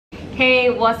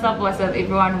Hey, what's up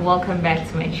everyone, welcome back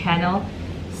to my channel.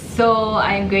 So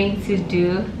I'm going to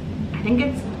do, I think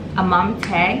it's a mom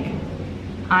tag.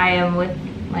 I am with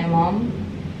my mom.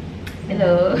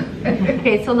 Hello.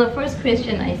 Okay, so the first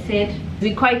question, I said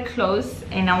we're quite close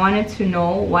and I wanted to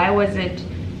know, why was it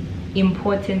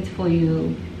important for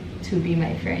you to be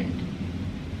my friend?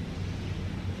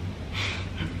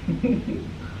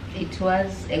 It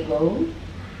was a goal,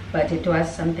 but it was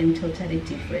something totally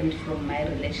different from my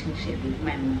relationship with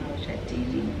my mom, which I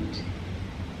didn't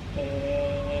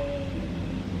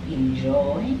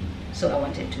enjoy. So I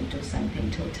wanted to do something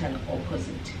total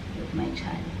opposite with my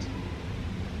child.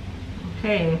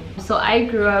 Okay, so I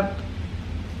grew up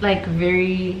like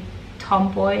very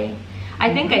tomboy.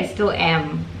 I think I still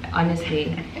am,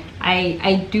 honestly.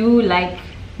 I do like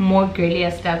more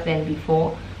girlier stuff than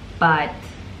before, but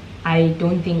I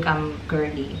don't think I'm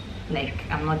girly. Like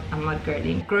I'm not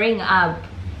girly. Growing up,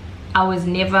 I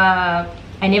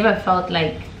never felt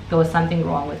like there was something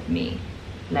wrong with me.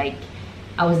 Like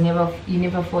you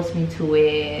never forced me to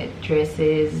wear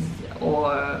dresses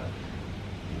or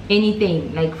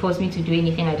anything, like forced me to do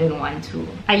anything I didn't want to.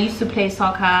 I used to play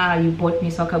soccer, you bought me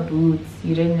soccer boots,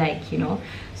 you didn't like, you know.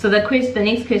 So the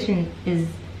next question is,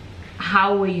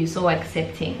 how were you so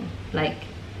accepting? Like,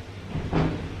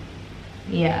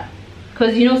 yeah,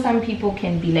 because you know some people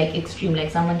can be like extreme, like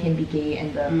someone can be gay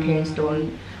and the parents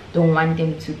don't want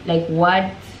them to. Like,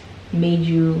 what made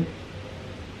you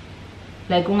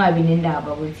like for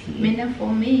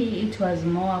me it was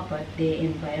more about the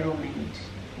environment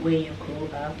where you grew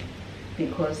up,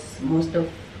 because most of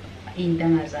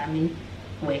Indangazami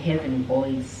were having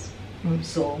boys,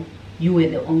 so you were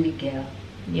the only girl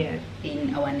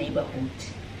in our neighborhood.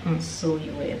 So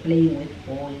you were playing with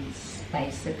boys,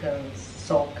 bicycles,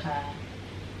 soccer,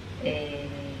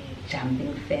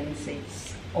 jumping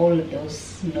fences, all of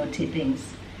those naughty things.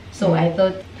 So I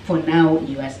thought, for now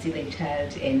you are still a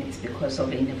child and it's because of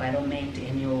the environment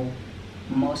and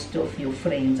most of your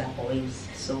friends are boys,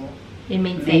 so it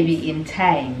means maybe in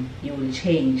time you will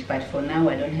change, but for now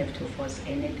I don't have to force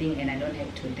anything and I don't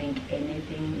have to think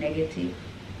anything negative.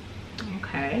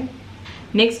 Okay,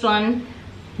 next one,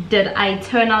 did I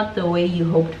turn out the way you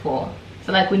hoped for?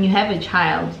 So like when you have a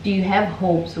child, do you have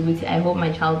hopes with, I hope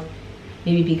my child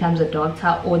maybe becomes a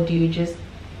doctor, or do you just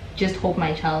hope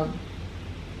my child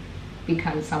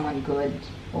becomes someone good,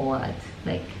 or what?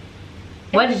 Like,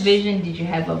 what vision did you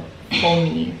have for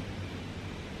me?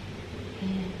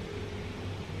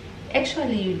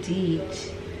 Actually you did.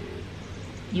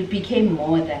 You became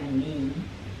more than me.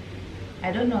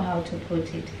 I don't know how to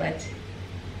put it, but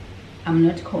I'm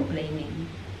not complaining.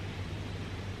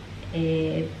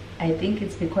 I think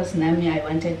it's because Nami, I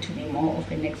wanted to be more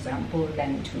of an example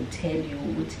than to tell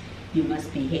you you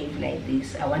must behave like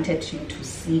this. I wanted you to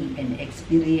see and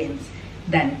experience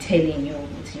than telling you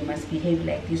you must behave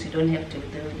like this, you don't have to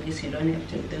do this, you don't have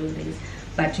to do this,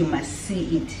 but you must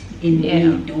see it in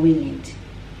me doing it,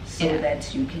 so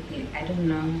that you can, I don't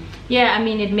know. Yeah, I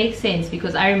mean, it makes sense,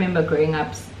 because I remember growing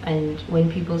up and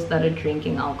when people started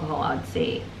drinking alcohol, I'd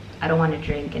say I don't want to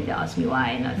drink, and they ask me why,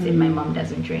 and I'd say my mom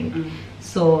doesn't drink.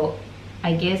 So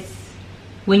I guess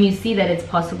when you see that it's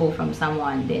possible from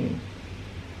someone, then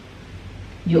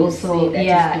you also,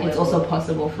 it's also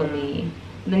possible for me.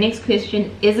 The next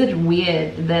question, is it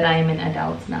weird that I'm an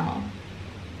adult now?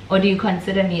 Or do you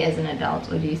consider me as an adult,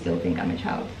 or do you still think I'm a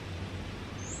child?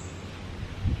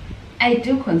 I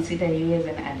do consider you as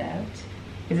an adult.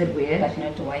 Is it weird? But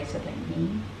not wiser than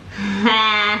me.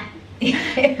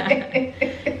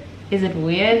 Is it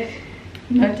weird?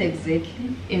 Not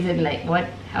exactly. Is it like, what?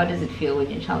 How does it feel when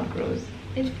your child grows?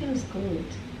 It feels good.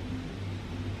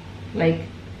 Like,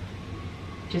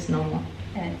 just normal?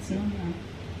 Yeah, it's normal.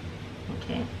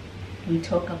 Okay. We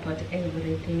talk about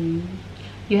everything.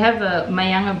 You have my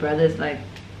younger brother is like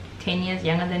 10 years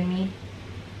younger than me.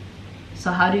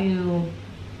 So how do you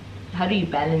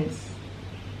balance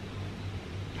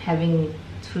having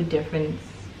two different,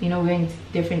 you know, we're in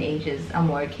different ages. I'm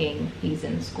working, he's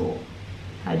in school.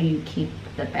 How do you keep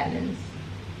the balance?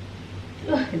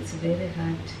 Oh, it's very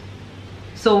hard.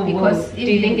 So because do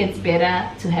you think it's better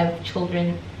to have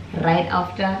children right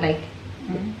after, like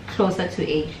closer to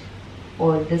age,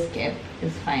 or this gap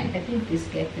is fine? I think this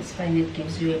gap is fine. It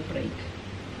gives you a break.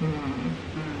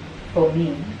 For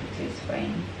me, it is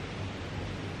fine.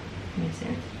 Makes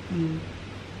sense.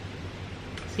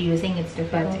 So you're saying it's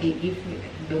difficult? But if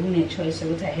given a choice,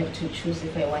 what I have to choose,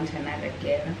 if I want another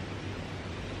girl,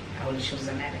 I will choose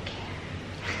another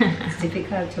girl. It's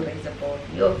difficult to raise a boy.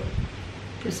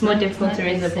 It's more difficult to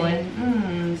raise a boy.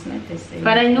 It's not the same.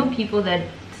 But I know people that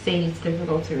say it's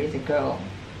difficult to raise a girl.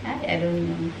 I don't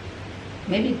know.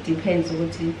 Maybe it depends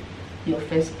what your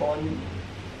firstborn.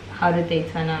 How did they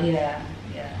turn out? Yeah.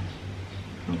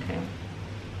 Okay.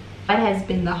 What has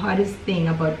been the hardest thing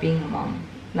about being a mom?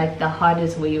 Like the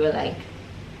hardest where you were like,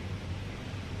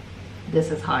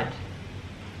 this is hard.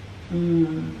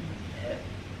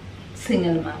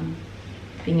 Single mom.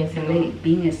 Being a single.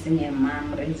 Being a single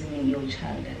mom, raising your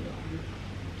child alone.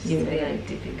 It's very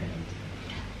difficult.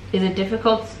 Is it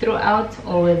difficult throughout,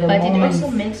 or with the But moments? it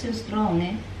also makes you strong,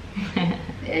 eh?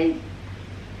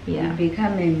 Yeah. You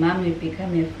become a mom, you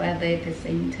become a father at the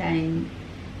same time.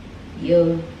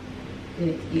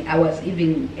 I was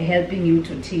even helping you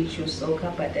to teach you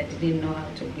soccer, but I didn't know how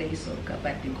to play soccer.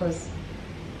 But because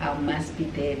I must be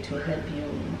there to help you.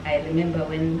 I remember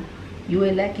when you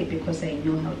were lucky because I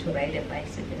knew how to ride a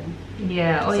bicycle.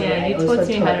 Yeah. Oh So yeah. You taught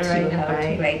me how to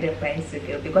ride a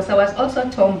bike. Because I was also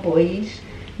tomboyish.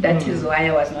 That is why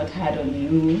I was not hard on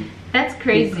you. That's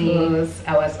crazy. Because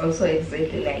I was also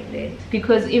exactly like that.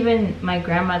 Because even my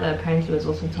grandmother apparently was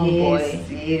also tomboy.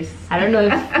 Yes. I don't know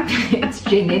if it's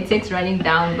genetics running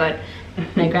down, but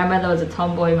my grandmother was a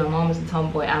tomboy, my mom was a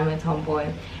tomboy, I'm a tomboy.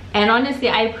 And honestly,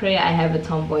 I pray I have a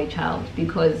tomboy child,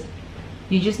 because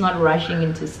you're just not rushing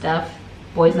into stuff.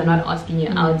 Boys are not asking you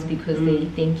out because they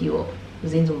think you're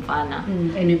Zinzumfana.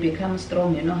 And you become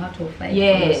strong, you know how to fight for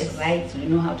your rights, you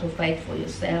know how to fight for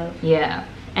yourself. Yeah.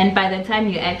 And by the time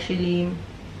you actually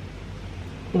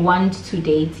want to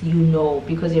date, you know,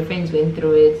 because your friends went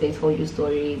through it, they told you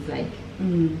stories, like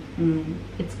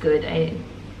it's good.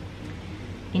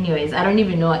 Anyways, I don't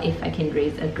even know if I can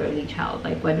raise a girly child.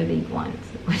 Like, what do they want?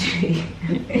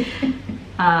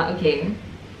 Okay.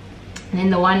 And then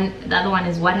the other one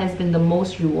is, what has been the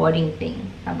most rewarding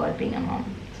thing about being a mom?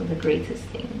 So the greatest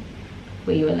thing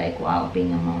where you were like, wow,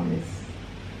 being a mom is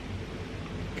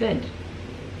good.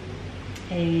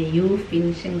 You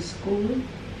finishing school,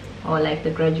 or like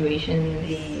the graduation?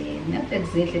 not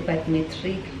exactly, but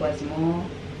matric was more.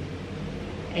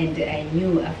 And I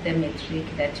knew after matric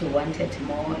that you wanted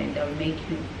more, and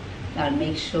I'll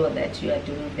make sure that you are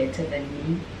doing better than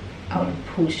me. I'll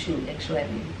push you actually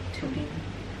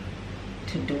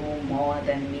to do more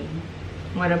than me.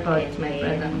 What about And my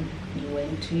brother? You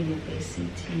went to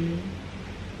university.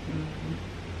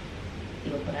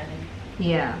 Your brother.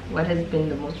 Yeah, what has been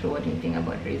the most rewarding thing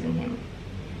about raising him?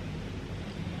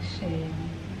 Shame.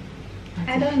 That's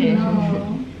I a don't shame.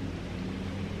 know.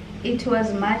 It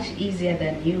was much easier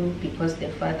than you because the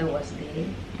father was there.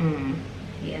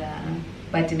 Yeah,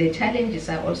 but the challenges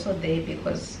are also there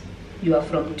because you are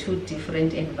from two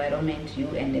different environments, you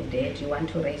and the dad. You want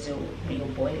to raise your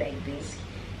boy like this,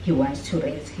 he wants to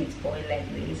raise his boy like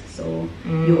this, so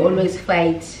you always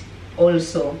fight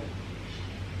also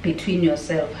between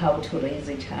yourself how to raise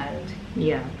a child.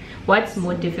 Yeah. What's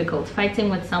more difficult, fighting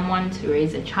with someone to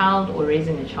raise a child, or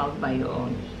raising a child by your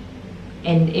own?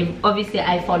 And obviously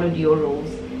I followed your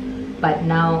rules, but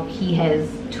now he has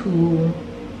two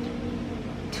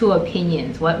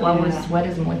opinions. What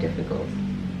is more difficult?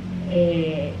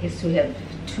 Is to have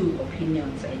two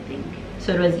opinions, I think.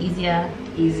 So it was easier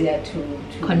to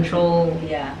control,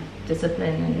 yeah,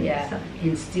 discipline, and stuff.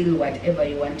 Instill whatever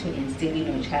you want to instill in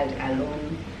your child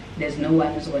alone. There's no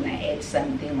one who's gonna add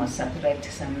something or subtract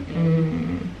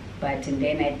something. But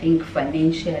then I think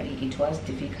financially it was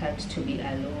difficult to be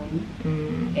alone,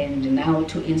 and now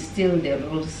to instill the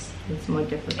rules, it's more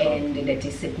difficult, and the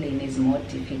discipline is more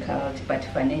difficult, but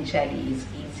financially it's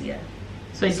easier.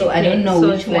 So I don't know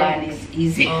which one is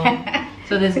easier.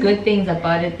 So there's good things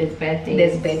about it, there's bad things.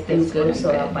 There's bad things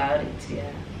also good. about it,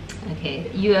 yeah. Okay,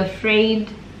 you're afraid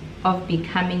of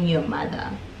becoming your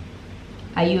mother.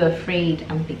 Are you afraid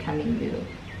I'm becoming you?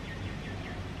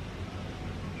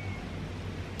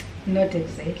 Not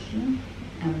exactly,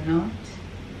 I'm not,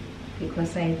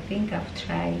 because I think I've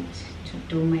tried to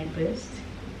do my best.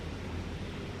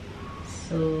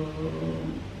 So,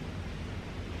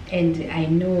 and I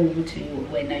know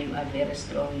when you are very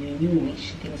strong, you knew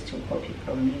which things to copy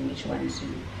from me, which ones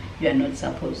you are not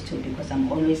supposed to, because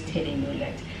I'm always telling you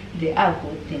that there are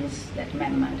good things that my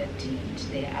mother did,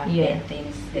 there are bad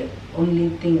things. The only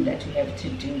thing that you have to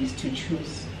do is to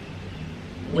choose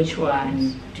which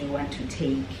one do you want to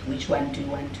take, which one do you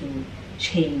want to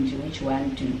change, which one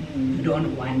do you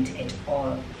don't want at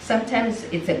all. Sometimes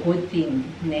it's a good thing,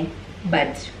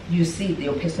 but you see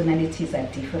your personalities are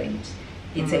different.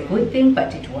 It's a good thing,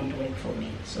 but it won't work for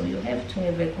me. So you have to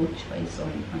have a good choice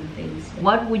on things.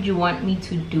 What would you want me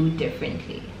to do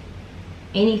differently?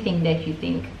 Anything that you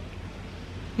think,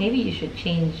 maybe you should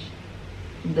change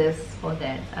this or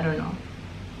that. I don't know,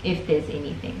 if there's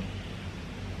anything.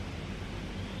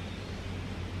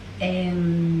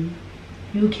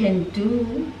 You can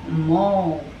do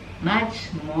more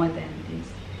much more than this.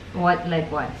 What,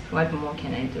 like what? What more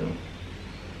can I do?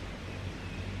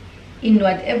 In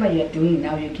whatever you're doing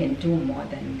now, you can do more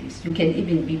than this. You can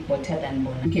even be better than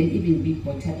Bonam. You can even be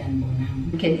better than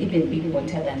Bonam. You can even be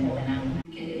better than Bonam.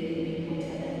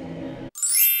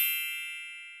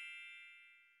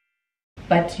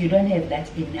 But you don't have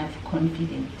that enough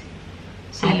confidence.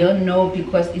 So I don't know,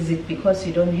 because is it because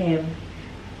you don't have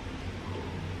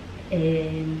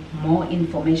more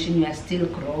information, you are still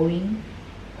growing,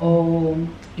 or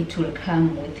it will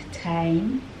come with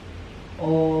time,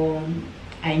 or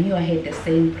I knew I had the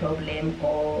same problem,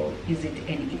 or is it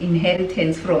an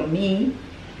inheritance from me?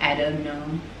 I don't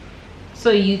know.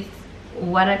 So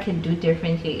what I can do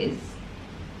differently is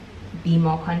be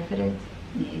more confident.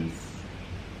 Yes.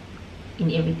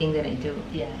 In everything that I do.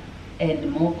 Yeah.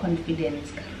 And more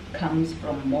confidence comes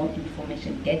from more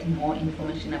information. Get more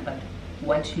information about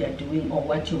what you are doing or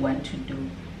what you want to do.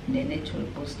 Then it will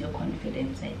boost your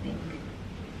confidence, I think.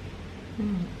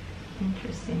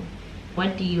 Interesting.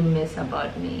 What do you miss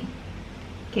about me?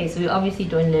 Okay, so we obviously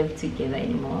don't live together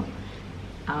anymore.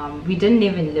 We didn't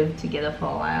even live together for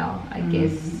a while, I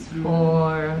guess,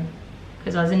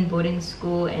 because I was in boarding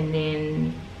school, and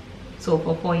then so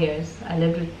for 4 years I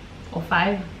lived with, or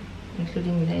 5,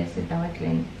 including the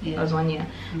Sidawatlen. Yeah. That was 1 year.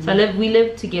 So we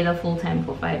lived together full time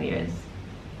for 5 years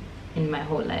in my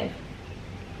whole life,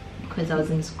 because I was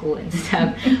in school and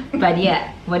stuff. But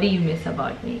yeah, what do you miss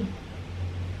about me?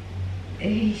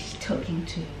 Talking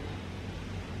to you.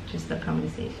 Just the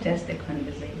conversation. Just the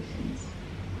conversations.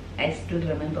 I still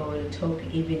remember we'll talk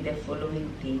even the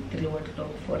following day, 3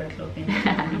 o'clock, 4 o'clock in the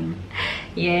morning.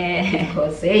 Yeah.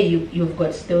 Because hey, you've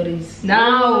got stories.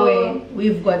 Now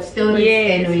we've got stories,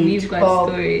 yes, and we've got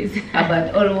stories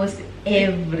about almost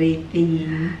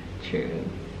everything. True.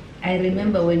 I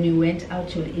remember when you went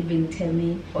out, you'll even tell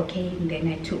me, okay, then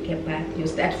I took a bath. You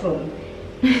start from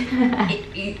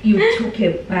you took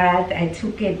a bath, I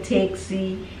took a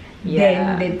taxi.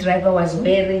 Yeah. Then the driver was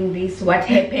wearing this, what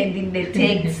happened in the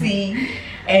taxi,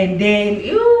 and then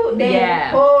the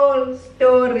whole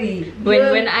story.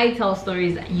 When I tell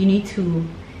stories, you need to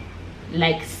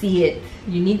like see it.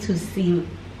 You need to see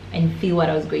and feel what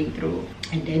I was going through.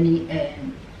 And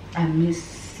then I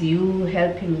miss you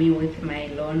helping me with my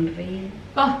laundry.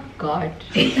 Oh God.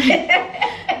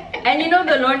 And you know,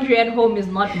 the laundry at home is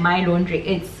not my laundry,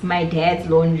 it's my dad's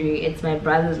laundry, it's my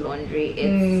brother's laundry,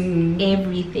 it's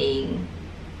everything.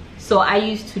 So I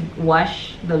used to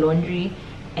wash the laundry,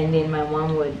 and then my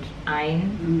mom would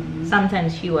iron.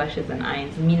 Sometimes she washes and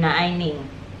irons. Mina ironing.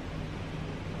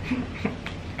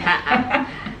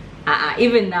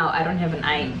 Even now I don't have an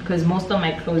iron, because most of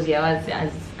my clothes here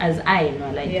as I, you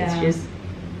know, like it's just,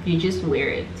 you just wear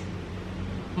it.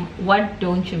 What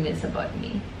don't you miss about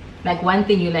me? Like one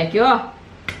thing you're like, yo,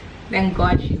 thank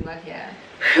God she's not here.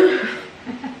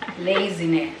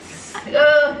 Laziness.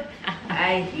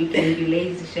 You can be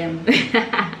lazy, Shem.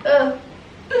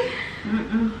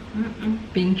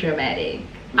 Being dramatic.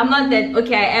 I'm not that,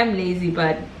 okay, I am lazy,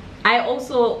 but I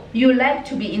also... You like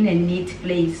to be in a neat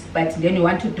place, but then you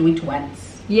want to do it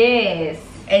once. Yes.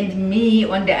 And me,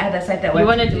 on the other side, I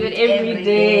want to do it every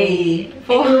day.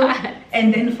 For what?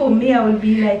 And then for me, I will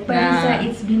be like, Parisa,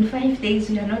 it's been 5 days,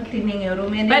 you are not cleaning your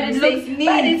room. And but it looks neat.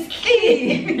 But it's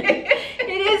clean. It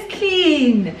is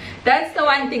clean. That's the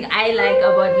one thing I like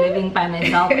about living by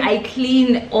myself. I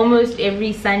clean almost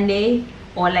every Sunday,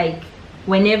 or like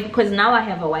whenever, because now I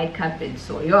have a white carpet.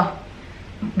 So the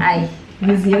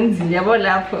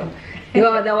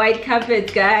white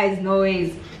carpet, guys, no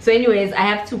ways. So anyways, I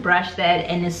have to brush that,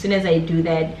 and as soon as I do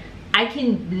that, I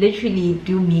can literally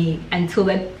do me until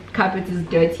that carpet is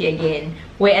dirty again.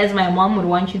 Whereas my mom would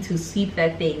want you to sweep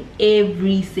that thing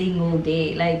every single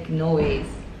day. Like, no ways.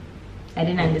 I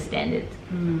didn't understand it.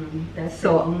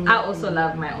 So I also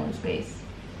love my own space.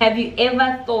 Have you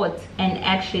ever thought and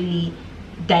actually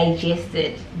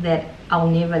digested that I'll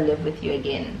never live with you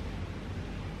again?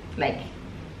 Like,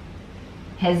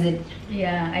 has it?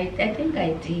 Yeah, I think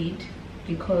I did,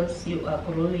 because you are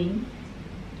growing.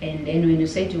 And then when you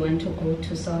said you want to go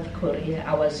to South Korea,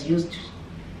 I was used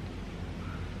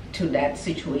to that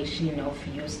situation of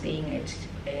you staying at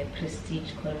a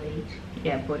prestige college.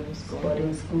 Yeah, boarding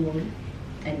school.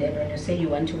 And then when you say you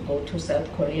want to go to South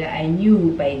Korea, I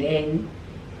knew by then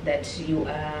that you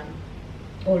are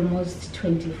almost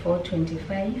 24,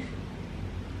 25.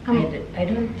 I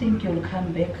don't think you'll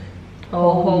come back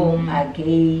home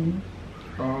again.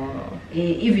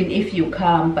 Even if you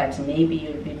come, but maybe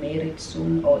you'll be married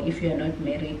soon, or if you're not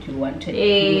married, you want to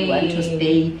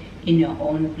stay in your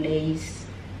own place.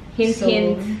 Hint,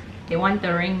 hint. They want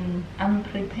the ring. I'm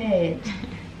prepared.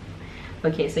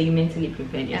 Okay, so you mentally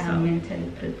prepared yourself. I'm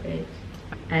mentally prepared.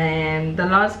 And the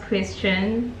last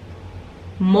question,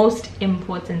 most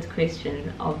important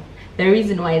question of the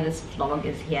reason why this vlog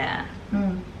is here.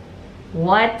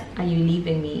 What are you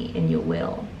leaving me in your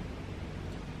will?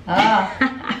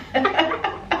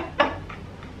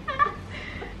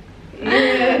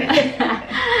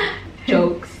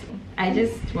 Jokes. I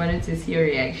just wanted to see your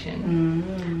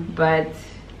reaction. But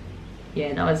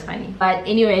yeah, that was funny. But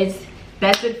anyways,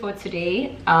 that's it for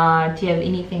today. Do you have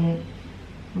anything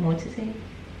more to say?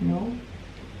 No?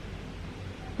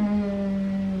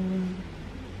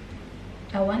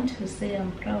 I want to say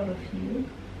I'm proud of you.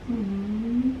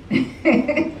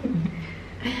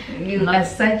 You are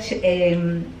such a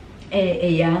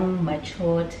young,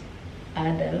 matured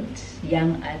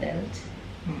young adult,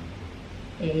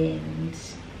 and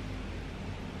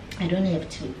I don't have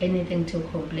anything to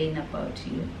complain about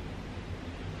you.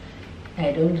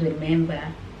 I don't remember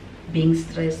being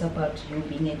stressed about you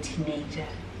being a teenager.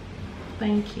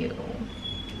 Thank you.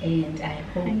 And I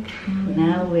hope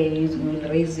now when you will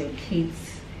raise your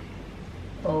kids,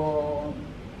 or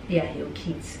your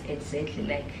kids exactly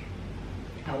like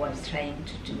I was trying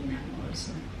to do now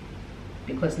also.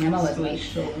 Because Nama was not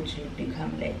sure would you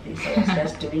become like this. I was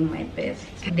just doing my best.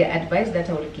 The advice that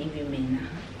I will give you, Mina,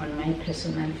 on my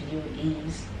personal view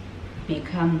is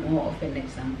become more of an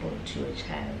example to your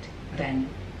child than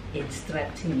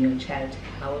instructing your child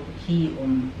how he or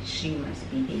she must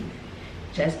behave.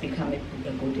 Just become a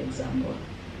good example.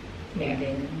 And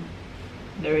then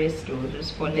the rest will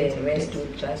just follow. The rest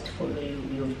will just follow you.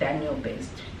 You've done your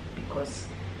best, because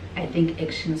I think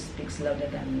action speaks louder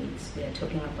than words. We are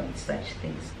talking about such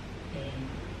things,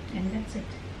 and that's it.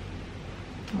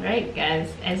 All right,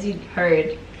 guys, as you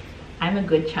heard, I'm a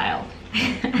good child.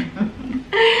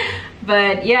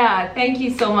 But yeah, thank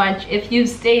you so much. If you've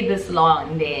stayed this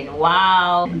long, then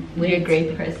wow, you're a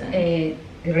great person.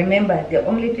 Remember, the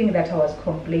only thing that I was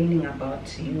complaining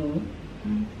about you,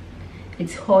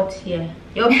 it's hot here.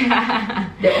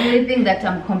 The only thing that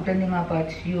I'm complaining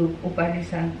about you,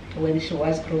 Upalisa, when she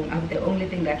was growing up, the only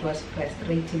thing that was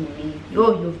frustrating me,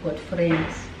 you've got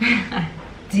friends.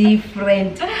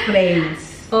 Different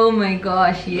friends. Oh my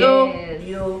gosh, yes.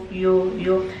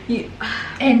 You.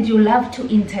 And you love to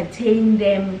entertain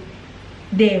them.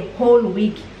 The whole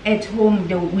week at home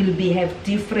they will have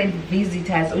different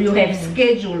visitors, or you have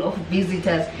schedule of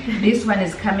visitors. This one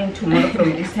is coming tomorrow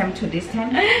from this time to this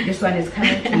time. This one is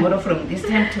coming tomorrow from this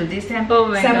time to this time. Oh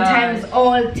my Sometimes gosh.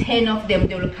 all 10 of them,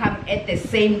 they will come at the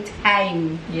same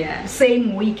time. Yeah.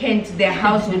 Same weekend, the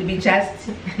house will be just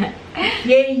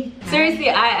yay. Seriously,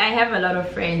 I have a lot of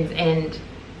friends, and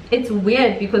it's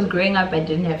weird because growing up I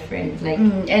didn't have friends. Like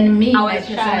and me, I my was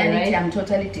shy, personality, right? I'm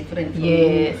totally different from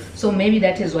Yes. you. So maybe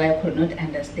that is why I could not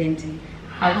understand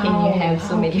How can you have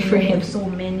so many friends? You have so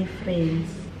many friends.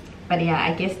 But yeah,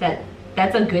 I guess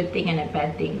that's a good thing and a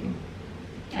bad thing.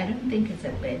 I don't think it's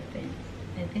a bad thing.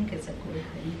 I think it's a good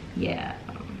thing. Yeah,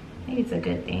 I think it's a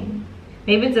good thing.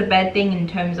 Maybe it's a bad thing in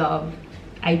terms of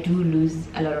I do lose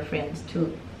a lot of friends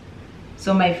too.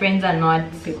 So my friends are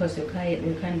not, because you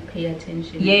can't pay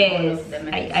attention. Yes, to all of them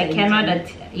at the I same cannot. time.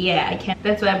 I can't.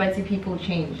 That's why I see people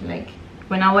change. Like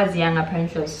when I was young,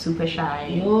 apparently I was super shy.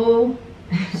 You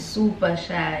super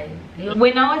shy.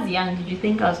 When I was young, did you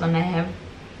think I was gonna have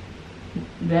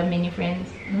that many friends?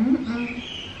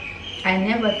 I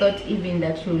never thought even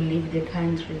that you leave the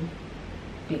country.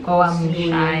 Because I'm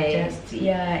shy.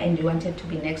 And you wanted to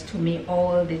be next to me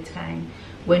all the time.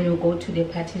 When you go to the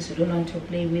parties, you don't want to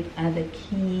play with other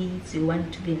kids. You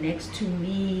want to be next to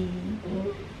me.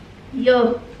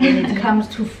 When it comes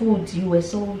to food, you were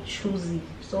so choosy.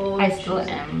 I still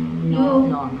am. No,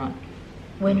 I'm not.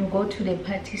 When you go to the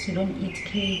parties, you don't eat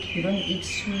cake, you don't eat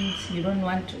sweets, you don't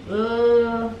want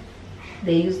to.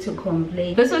 They used to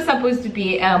complain. This was supposed to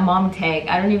be a mom tag.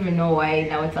 I don't even know why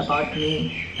now it's about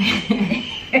me.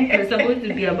 It was supposed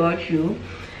to be about you.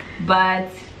 But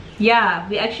yeah,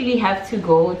 we actually have to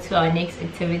go to our next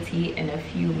activity in a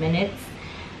few minutes.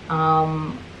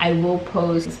 I will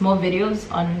post more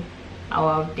videos on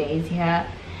our days here.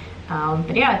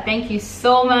 But yeah, thank you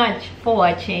so much for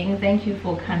watching. Thank you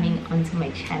for coming onto my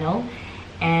channel.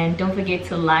 And don't forget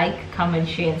to like, comment,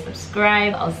 share, and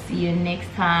subscribe. I'll see you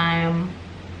next time.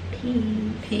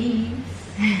 Peace.